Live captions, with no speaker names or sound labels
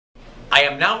I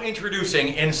am now introducing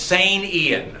Insane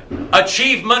Ian.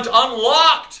 Achievement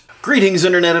unlocked! Greetings,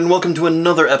 Internet, and welcome to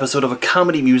another episode of A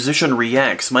Comedy Musician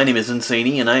Reacts. My name is Insane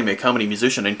Ian, and I am a comedy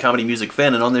musician and comedy music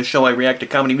fan, and on this show I react to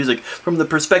comedy music from the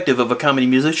perspective of a comedy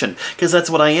musician, because that's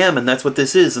what I am, and that's what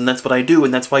this is, and that's what I do,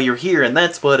 and that's why you're here, and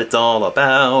that's what it's all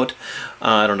about.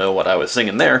 I don't know what I was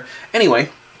singing there.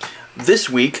 Anyway, this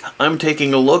week I'm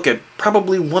taking a look at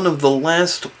probably one of the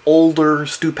last older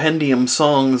Stupendium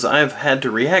songs I've had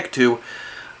to react to,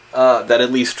 that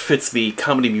at least fits the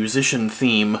comedy musician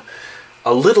theme.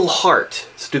 A Little Heart,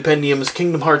 Stupendium's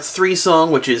Kingdom Hearts 3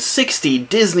 song, which is 60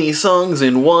 Disney songs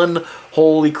in one.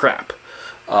 Holy crap.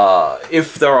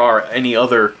 If there are any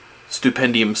other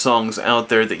Stupendium songs out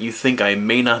there that you think I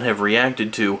may not have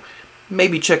reacted to,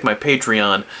 maybe check my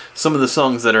Patreon. Some of the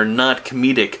songs that are not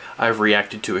comedic I've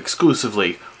reacted to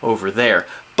exclusively over there.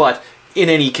 But in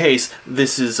any case,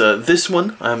 this is this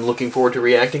one. I'm looking forward to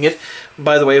reacting it.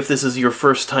 By the way, if this is your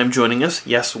first time joining us,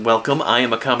 yes, welcome. I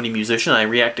am a comedy musician. I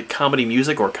react to comedy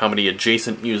music or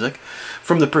comedy-adjacent music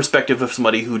from the perspective of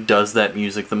somebody who does that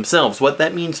music themselves. What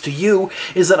that means to you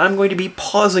is that I'm going to be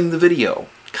pausing the video.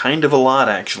 Kind of a lot,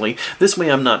 actually. This way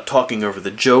I'm not talking over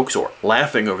the jokes or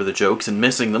laughing over the jokes and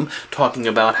missing them, talking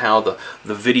about how the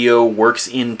video works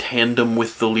in tandem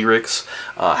with the lyrics,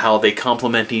 how they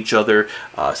complement each other,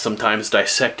 sometimes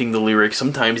dissecting the lyrics,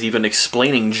 sometimes even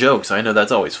explaining jokes. I know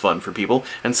that's always fun for people.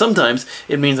 And sometimes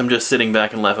it means I'm just sitting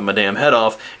back and laughing my damn head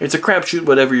off. It's a crapshoot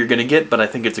whatever you're gonna get, but I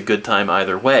think it's a good time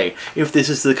either way. If this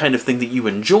is the kind of thing that you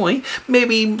enjoy,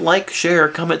 maybe like, share,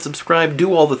 comment, subscribe,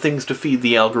 do all the things to feed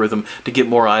the algorithm to get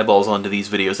more eyeballs onto these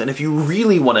videos. And if you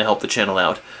really want to help the channel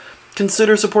out,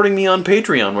 consider supporting me on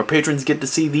Patreon, where patrons get to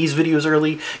see these videos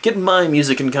early, get my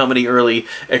music and comedy early,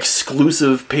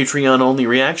 exclusive Patreon-only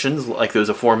reactions, like those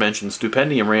aforementioned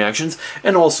Stupendium reactions,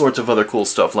 and all sorts of other cool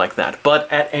stuff like that. But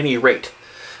at any rate,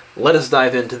 let us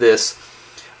dive into this.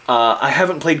 I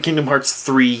haven't played Kingdom Hearts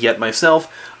 3 yet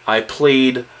myself. I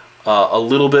played a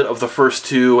little bit of the first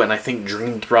two, and I think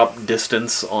Dream Drop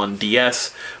Distance on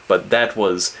DS, but that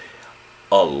was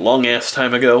a long-ass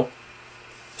time ago.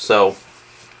 So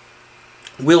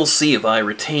we'll see if I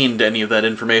retained any of that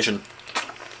information.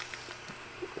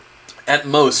 At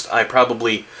most, I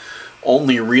probably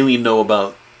only really know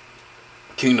about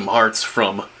Kingdom Hearts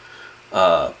from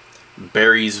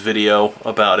Barry's video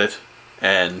about it,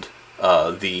 and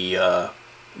the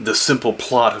simple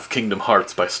plot of Kingdom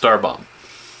Hearts by Starbomb.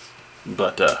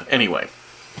 But anyway.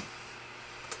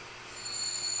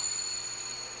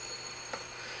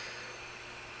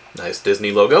 Nice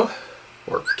Disney logo,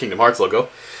 or Kingdom Hearts logo.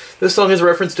 This song is a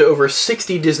reference to over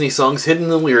 60 Disney songs hidden in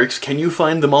the lyrics. Can you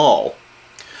find them all?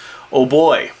 Oh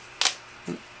boy.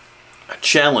 A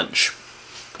challenge.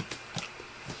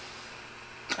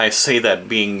 I say that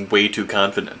being way too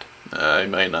confident. I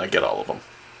might not get all of them.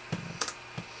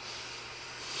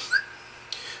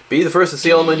 Be the first to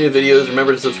see all my new videos.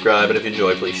 Remember to subscribe, and if you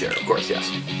enjoy, please share. Of course, yes.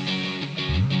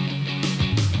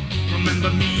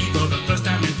 Remember me for the first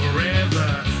time in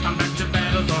forever. I'm back to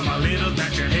battle for my little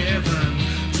patch of heaven.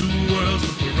 Two worlds,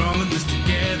 but we're all in this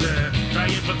together. Try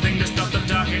everything to stop the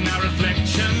dark in our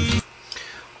reflection.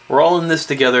 We're all in this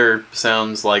together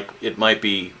sounds like it might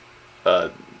be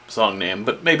a song name,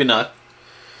 but maybe not.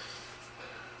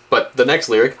 But the next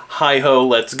lyric, hi-ho,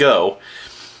 let's go.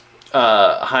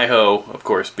 Hi-ho, of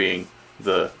course, being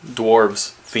the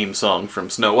dwarves' theme song from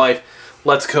Snow White.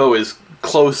 Let's go is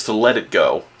close to let it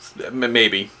go.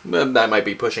 Maybe. That might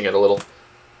be pushing it a little.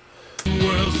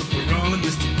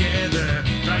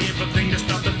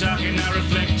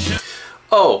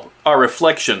 Oh, our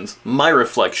reflections. My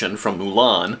reflection from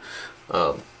Mulan.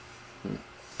 So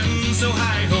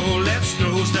hi-ho, let's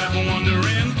go, stop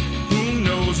wondering. Who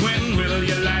knows when will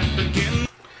your life begin?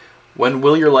 When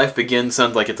will your life begin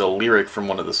sounds like it's a lyric from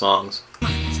one of the songs.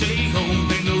 Stay home,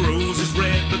 paint the roses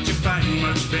red, but you find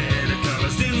much better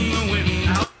colors in the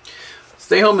wind.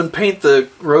 Stay home and paint the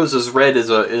roses red is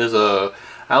a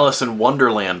Alice in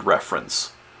Wonderland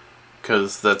reference,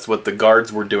 because that's what the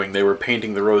guards were doing. They were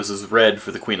painting the roses red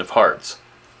for the Queen of Hearts.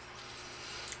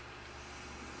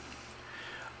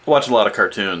 I watch a lot of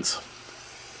cartoons.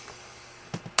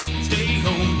 Stay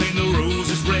home, paint the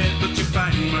roses red, but you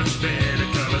find much better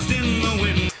colors in the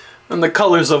wind. And the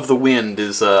Colors of the Wind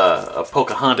is a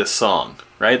Pocahontas song,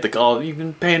 right? You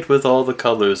can paint with all the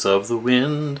colors of the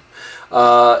wind.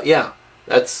 Yeah.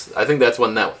 I think that's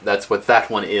what that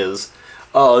one is.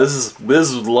 Oh, this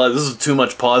is too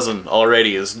much pausing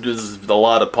already. This is a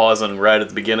lot of pausing right at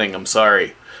the beginning. I'm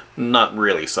sorry. Not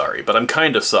really sorry, but I'm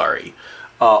kind of sorry.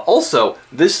 Also,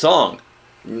 this song,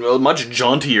 much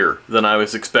jauntier than I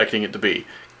was expecting it to be,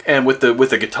 and with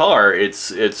the guitar,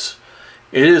 it's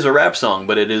It is a rap song,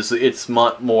 but it's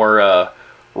more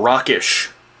rockish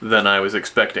than I was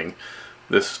expecting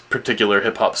this particular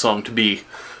hip-hop song to be.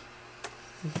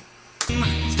 Stay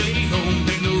home,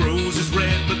 paint the roses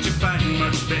red, but you find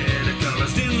much better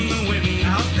colors in the wind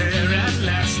out there. At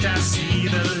last I see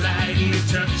the light, and it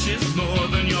touches more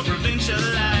than your provincial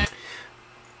life.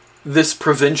 This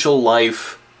provincial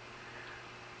life,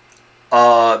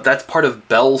 that's part of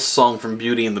Belle's song from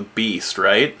Beauty and the Beast,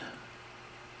 right?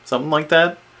 Something like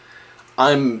that?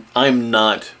 I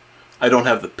don't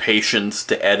have the patience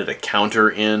to edit a counter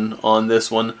in on this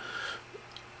one.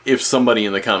 If somebody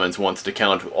in the comments wants to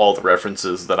count all the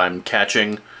references that I'm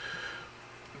catching,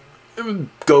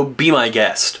 go be my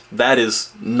guest. That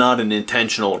is not an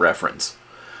intentional reference.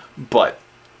 But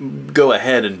go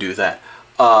ahead and do that.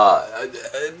 I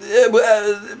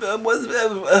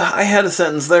had a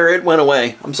sentence there, it went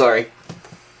away. I'm sorry.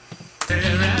 There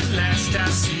at last I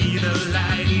see the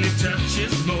light, and it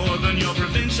touches more than your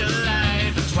provincial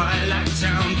life. The twilight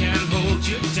town can hold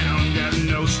you down, got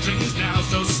no strings now,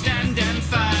 so stand and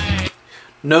fight.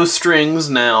 No strings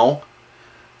now.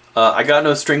 I Got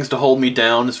No Strings to Hold Me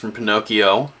Down is from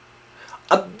Pinocchio.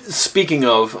 Speaking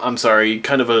of, I'm sorry,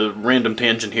 kind of a random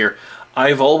tangent here.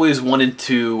 I've always wanted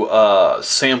to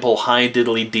sample High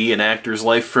Diddly D, An Actor's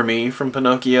Life for Me from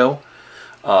Pinocchio,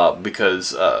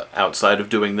 because outside of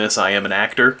doing this, I am an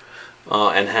actor,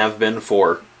 and have been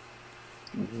for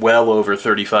well over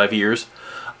 35 years.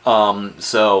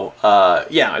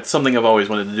 Yeah, it's something I've always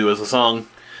wanted to do as a song,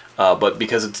 but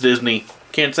because it's Disney,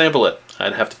 can't sample it.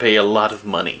 I'd have to pay a lot of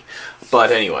money.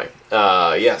 But anyway,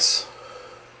 yes.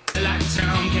 Like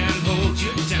town can hold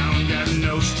you down, got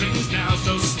no strings now,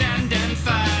 so stand and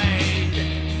fight.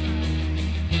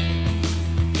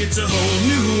 It's a whole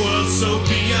new world, so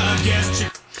be our guest.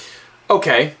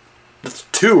 Okay, that's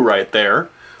two right there.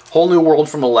 Whole New World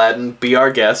from Aladdin, Be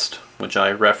Our Guest, which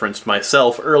I referenced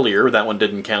myself earlier. That one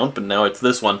didn't count, but now it's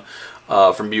this one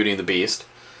from Beauty and the Beast.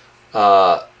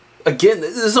 Again,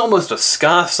 this is almost a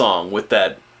ska song with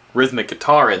that rhythmic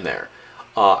guitar in there.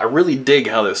 I really dig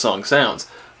how this song sounds.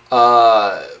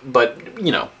 But,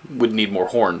 you know, would need more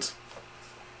horns.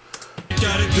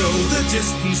 Gotta go the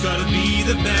distance, gotta be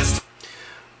the best.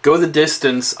 Go the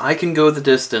Distance, I Can Go the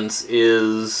Distance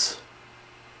is...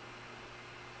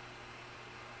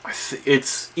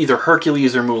 it's either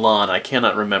Hercules or Mulan, I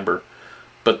cannot remember.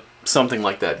 But something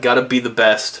like that. Gotta Be the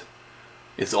Best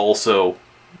is also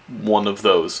one of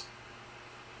those.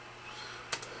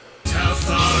 How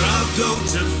far I'll go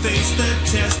to face the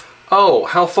test. Oh,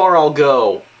 How Far I'll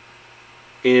Go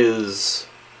is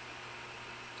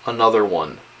another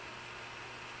one,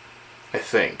 I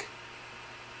think.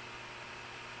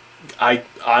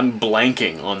 I'm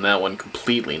blanking on that one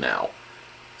completely now.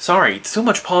 Sorry, too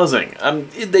much pausing.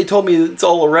 They told me it's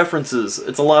all references.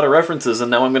 It's a lot of references,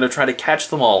 and now I'm going to try to catch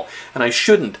them all. And I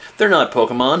shouldn't. They're not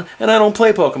Pokemon, and I don't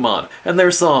play Pokemon. And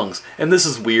they're songs. And this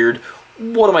is weird.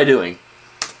 What am I doing?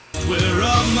 We're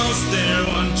almost there,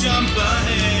 one jump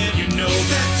ahead. You know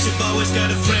that you've always got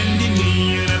a friend in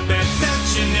me, and I bet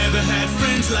that you never had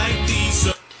friends like these.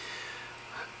 So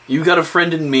You Got a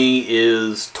Friend in Me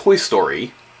is Toy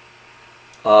Story.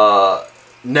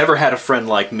 Never Had a Friend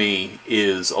Like Me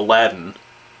is Aladdin.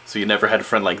 So you never had a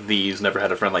friend like these, never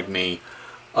had a friend like me.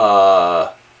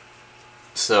 So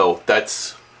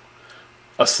that's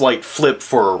a slight flip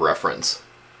for a reference.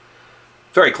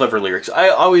 Very clever lyrics. I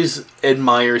always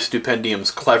admire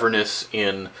Stupendium's cleverness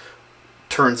in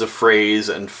turns of phrase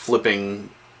and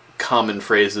flipping common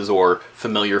phrases or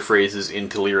familiar phrases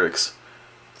into lyrics.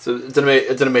 So it's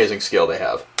an amazing skill they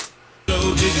have.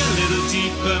 So dig a little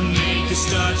deeper, make a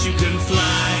start, you can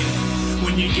fly.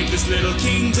 When you give this little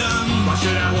kingdom, why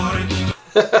should I want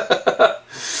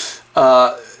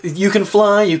it? You Can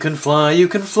Fly, You Can Fly, You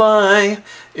Can Fly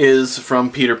is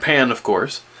from Peter Pan, of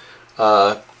course.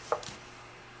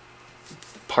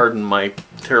 Pardon my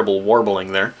terrible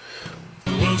warbling there.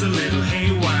 The world's a little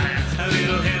haywire, a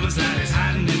little heaven's light is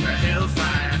hiding in the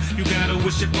hellfire. You gotta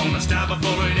wish upon a star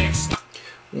before it expires.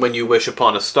 When You Wish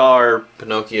Upon a Star,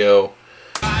 Pinocchio.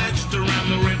 Just around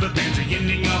the river bend's the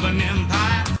ending of an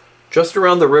empire. Just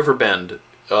Around the River Bend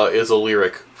is a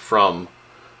lyric from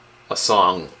a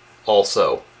song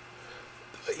also.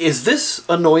 Is this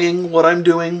annoying, what I'm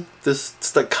doing?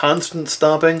 It's the constant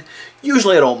stopping?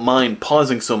 Usually I don't mind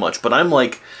pausing so much, but I'm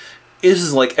like, this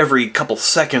is like every couple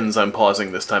seconds I'm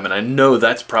pausing this time, and I know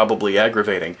that's probably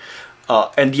aggravating.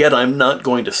 And yet I'm not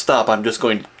going to stop, I'm just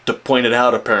going to point it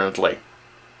out, apparently.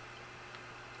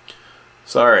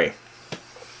 Sorry.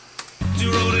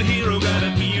 Zero to hero,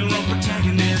 gotta be your own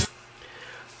protagonist.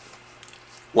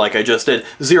 Like I just did,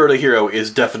 Zero to Hero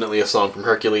is definitely a song from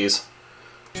Hercules.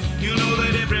 You know that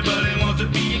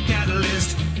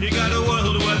You got a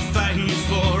world worth fighting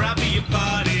for. I'll be a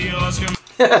part of yours.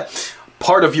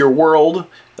 Part of your world.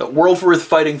 A world worth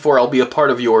fighting for, I'll be a part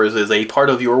of yours is a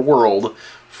part of your world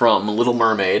from Little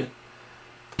Mermaid.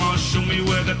 Show me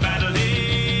where the battle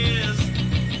is.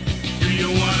 Do you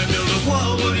want to build a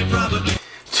wall? Well, you probably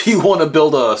Do you want to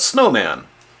build a snowman?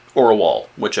 Or a wall,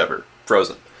 whichever.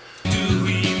 Frozen. do.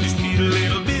 You just need a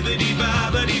little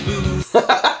bibbidi-bobbidi-boo.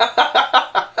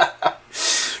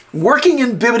 Working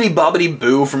in Bibbidi Bobbidi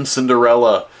Boo from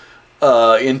Cinderella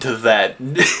into that.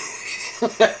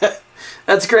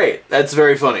 That's great. That's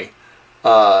very funny.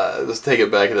 Let's take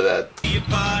it back into that. Be a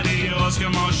part of yours.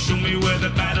 Come on, show me where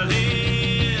the battle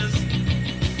is.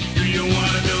 Do you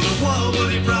want to build a wall? Well,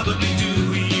 you probably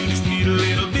do. You just need a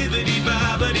little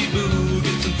bibbidi-bobbidi-boo.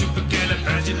 Get some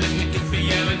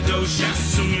supercalifragilisticexpialidocious.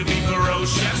 Soon you'll be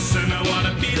ferocious, and I want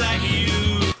to be like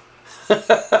you.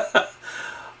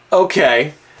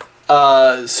 Okay.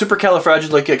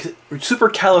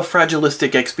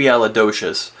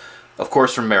 Supercalifragilisticexpialidocious. Of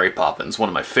course, from Mary Poppins, one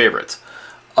of my favorites.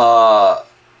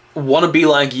 Wanna Be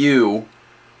Like You.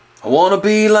 I Wanna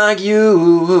Be Like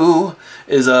You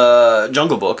is a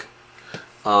Jungle Book,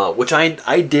 which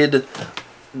I did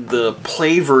the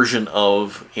play version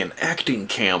of in acting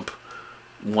camp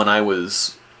when I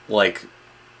was like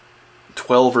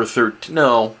 12 or 13.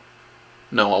 No,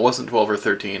 I wasn't 12 or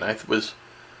 13. I was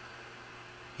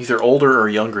either older or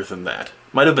younger than that.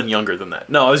 Might have been younger than that.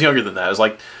 No, I was younger than that. I was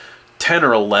like 10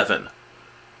 or 11.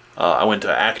 I went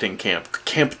to acting camp,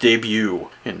 Camp Debut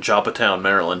in Joppatown,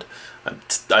 Maryland. I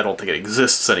don't think it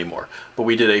exists anymore. But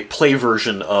we did a play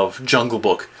version of Jungle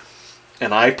Book.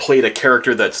 And I played a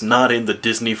character that's not in the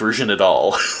Disney version at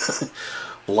all.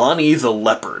 Lonnie the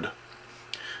Leopard.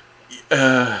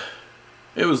 It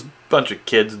was a bunch of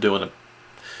kids doing a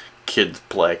kids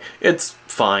play. It's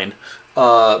fine.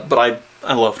 But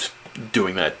I loved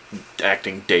doing that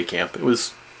acting day camp. It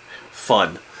was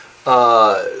fun.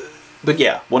 But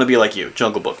yeah, Wanna Be Like You,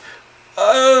 Jungle Book.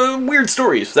 Weird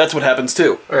stories. That's what happens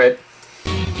too. Alright.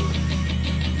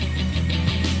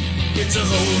 It's a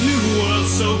whole new world,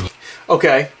 so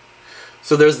Okay.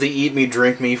 So there's the Eat Me,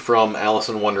 Drink Me from Alice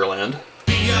in Wonderland.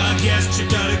 be our guest. You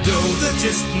gotta go the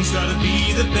distance, gotta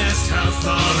be the best. How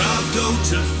far I'll go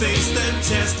to face the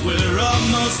test. We're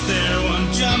almost there,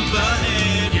 one jump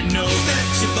ahead. You know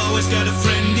that you've always got a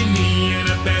friend in me, and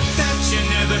I bet that you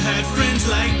never had friends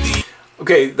like these.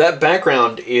 Okay, that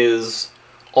background is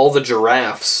all the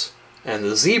giraffes and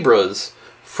the zebras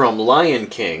from Lion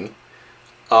King.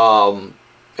 And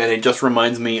it just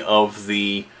reminds me of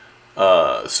the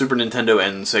Super Nintendo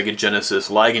and Sega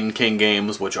Genesis Lion King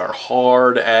games, which are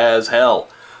hard as hell.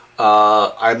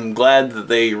 I'm glad that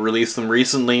they released them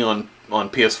recently on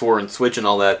PS4 and Switch and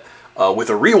all that, with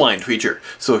a rewind feature.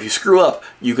 So if you screw up,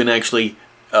 you can actually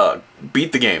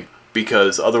beat the game,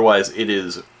 because otherwise it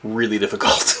is really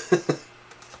difficult.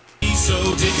 So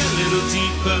dig a little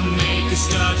deeper, make a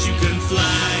start, you can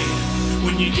fly.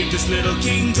 When you get this little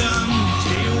kingdom,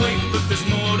 stay awake, but there's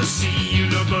more to see. You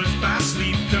know, birth by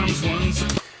sleep comes once.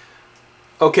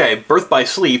 Okay, Birth by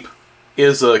Sleep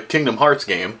is a Kingdom Hearts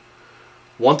game.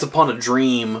 Once Upon a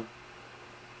Dream.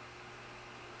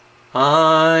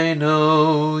 I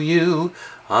know you.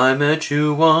 I met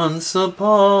you once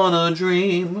upon a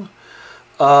dream.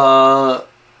 I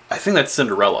think that's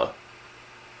Cinderella.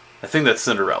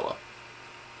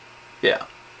 Yeah.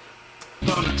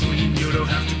 On a dream, you don't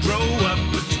have to grow up,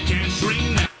 but you can't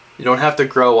shrink now. You don't have to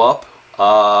grow up.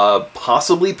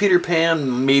 Possibly Peter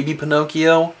Pan, maybe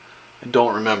Pinocchio. I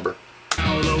don't remember.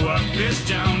 Although up is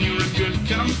down, you're in good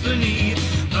company.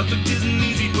 Up it isn't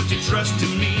easy, but you trust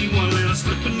in me. One little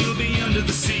slip and you'll be under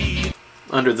the sea.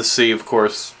 Under the Sea, of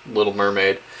course, Little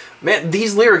Mermaid. Man,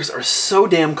 these lyrics are so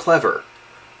damn clever.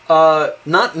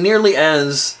 Not nearly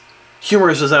as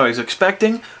humorous as I was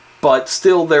expecting, but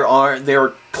still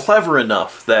they're clever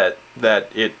enough that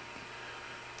it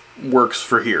works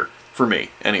for me,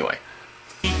 anyway.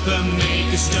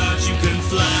 Make a start, you can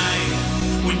fly.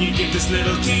 When you get this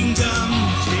little kingdom,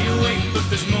 stay awake, but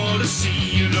there's more to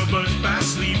see. You know, birth by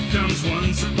sleep comes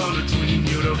once upon a dream.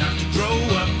 You don't have to grow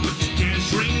up, but you can't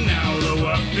shrink now. Though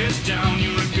up is down,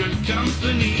 you're in good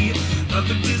company. Up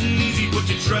it isn't easy, but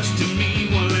you trust in me.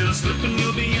 One little slip and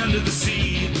you'll be under the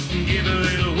sea. Give a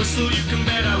little whistle, you can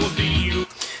bet I will be you.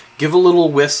 Give a little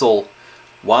whistle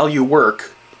while you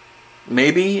work.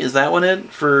 Maybe? Is that one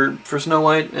it? For Snow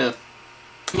White? Yeah.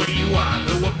 Where you are,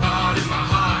 though a part in my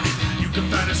heart, you can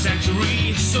find a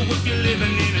sanctuary. So if you're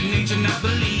living in a nature not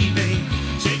believing,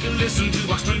 take a listen to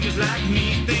what strangers like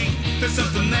me think. There's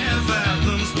something there,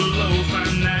 fathoms below.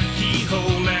 Find that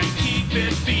keyhole and keep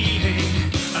it beating.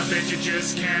 I bet you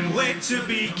just can't wait to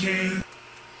be king.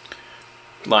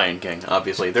 Lion King,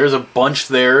 obviously. There's a bunch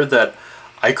there that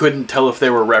I couldn't tell if they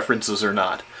were references or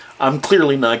not. I'm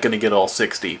clearly not going to get all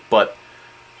 60, but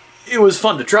it was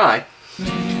fun to try.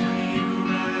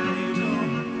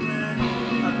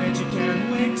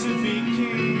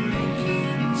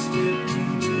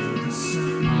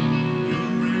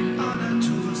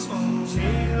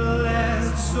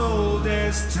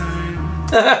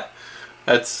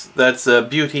 That's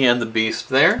Beauty and the Beast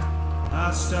there.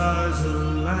 Our stars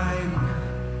align.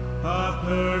 Our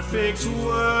perfect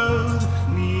world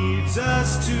needs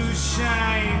us to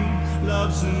shine.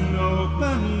 Love's an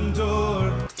open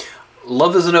door.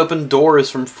 Love is an Open Door is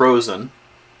from Frozen,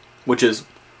 which is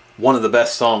one of the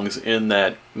best songs in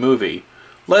that movie.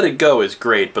 Let It Go is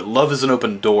great, but Love is an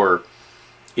Open Door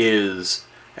is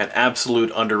an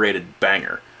absolute underrated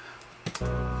banger.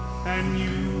 And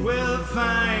you will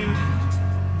find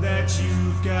that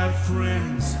you've got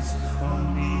friends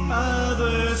on the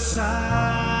other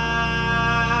side.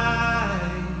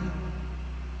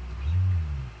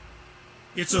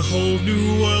 It's a whole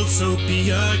new world, so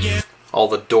be our guest. All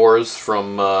the doors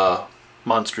from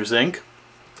Monsters, Inc.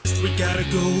 We gotta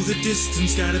go the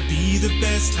distance, gotta be the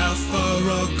best. How far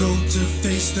I'll go to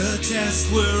face the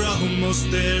test. We're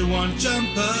almost there, one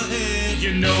jump ahead.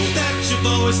 You know that you've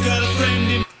always got a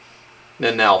friend in.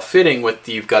 And now, fitting with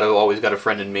You've Got to Always Got a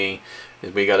Friend in Me,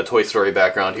 is we got a Toy Story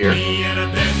background here. And I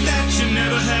bet that you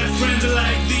never had friends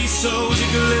like these, so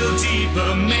dig a little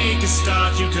deeper, make a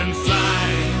start, you can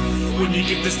fly. When you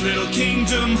get this little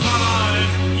kingdom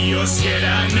heart, you're scared,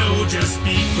 I know, just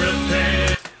be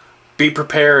prepared. Be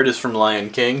Prepared is from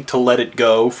Lion King. To Let It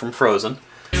Go from Frozen.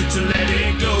 To let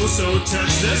it go, so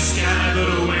touch the sky,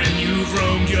 but when you've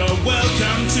roamed, you're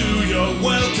welcome to your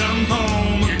welcome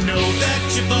home. You know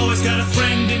that you've always got a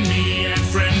friend in me, and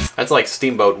friends. That's like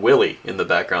Steamboat Willie in the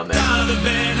background there. Are the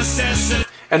bare necessities.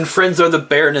 And friends are the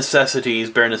bare necessities.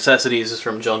 Bare necessities is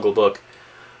from Jungle Book.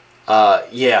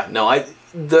 Yeah, no,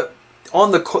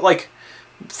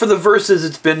 for the verses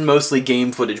it's been mostly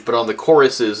game footage, but on the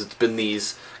choruses it's been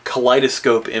these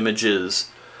kaleidoscope images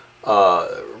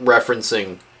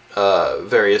referencing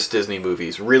various Disney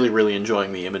movies. Really, really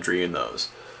enjoying the imagery in those.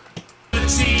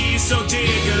 So dig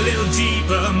a little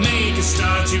deeper, make a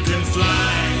start, you can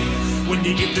fly. When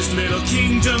you get this little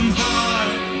kingdom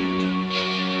heart.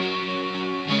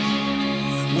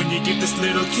 When you get this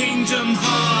little kingdom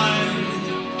heart.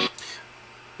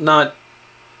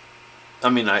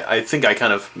 I think I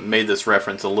kind of made this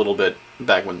reference a little bit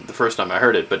back when the first time I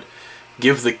heard it, but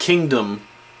give the kingdom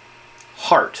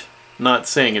heart. Not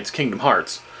saying it's Kingdom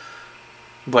Hearts,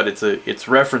 but it's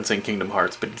referencing Kingdom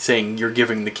Hearts, but saying you're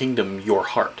giving the kingdom your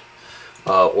heart,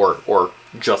 or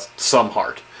just some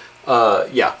heart.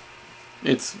 Yeah,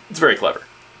 it's very clever.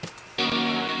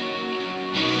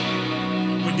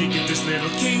 When you get this little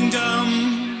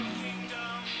kingdom.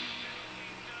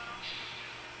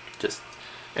 Just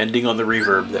ending on the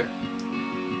reverb there.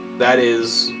 That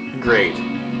is great.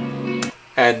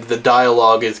 And the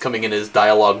dialogue is coming in as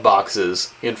dialogue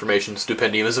boxes. Information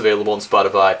Stupendium is available on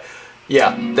Spotify.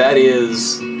 Yeah, that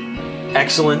is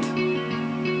excellent.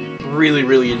 Really,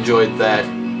 really enjoyed that.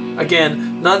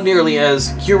 Again, not nearly as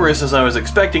humorous as I was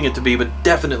expecting it to be, but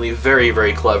definitely very,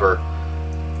 very clever.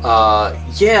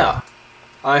 Yeah.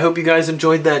 I hope you guys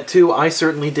enjoyed that too. I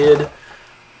certainly did.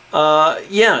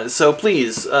 Yeah, so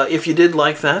please, if you did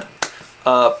like that,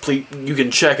 please, you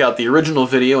can check out the original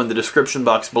video in the description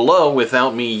box below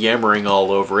without me yammering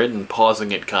all over it and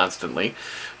pausing it constantly.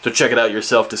 So check it out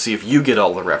yourself to see if you get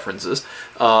all the references.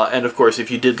 And of course, if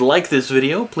you did like this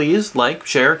video, please like,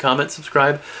 share, comment,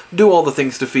 subscribe, do all the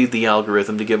things to feed the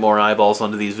algorithm to get more eyeballs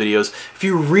onto these videos. If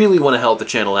you really want to help the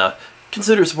channel out,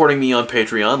 consider supporting me on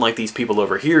Patreon like these people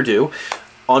over here do.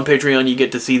 On Patreon, you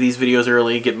get to see these videos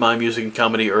early, get my music and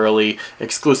comedy early,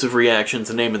 exclusive reactions,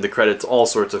 and name in the credits, all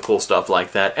sorts of cool stuff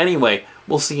like that. Anyway,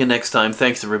 we'll see you next time.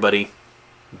 Thanks, everybody.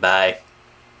 Bye.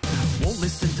 Won't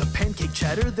listen to pancake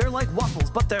chatter, they're like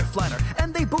waffles, but they're flatter.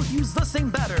 And they both use the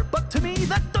same batter, but to me,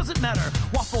 that doesn't matter.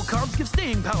 Waffle carbs give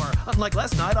staying power. Unlike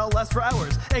last night, I'll last for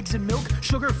hours. Eggs and milk,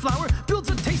 sugar, flour, builds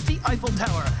a tasty Eiffel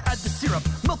Tower. Add the syrup,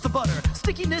 melt the butter.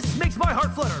 Stickiness makes my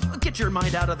heart flutter. Get your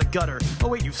mind out of the gutter. Oh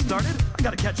wait, you started? I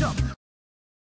gotta catch up.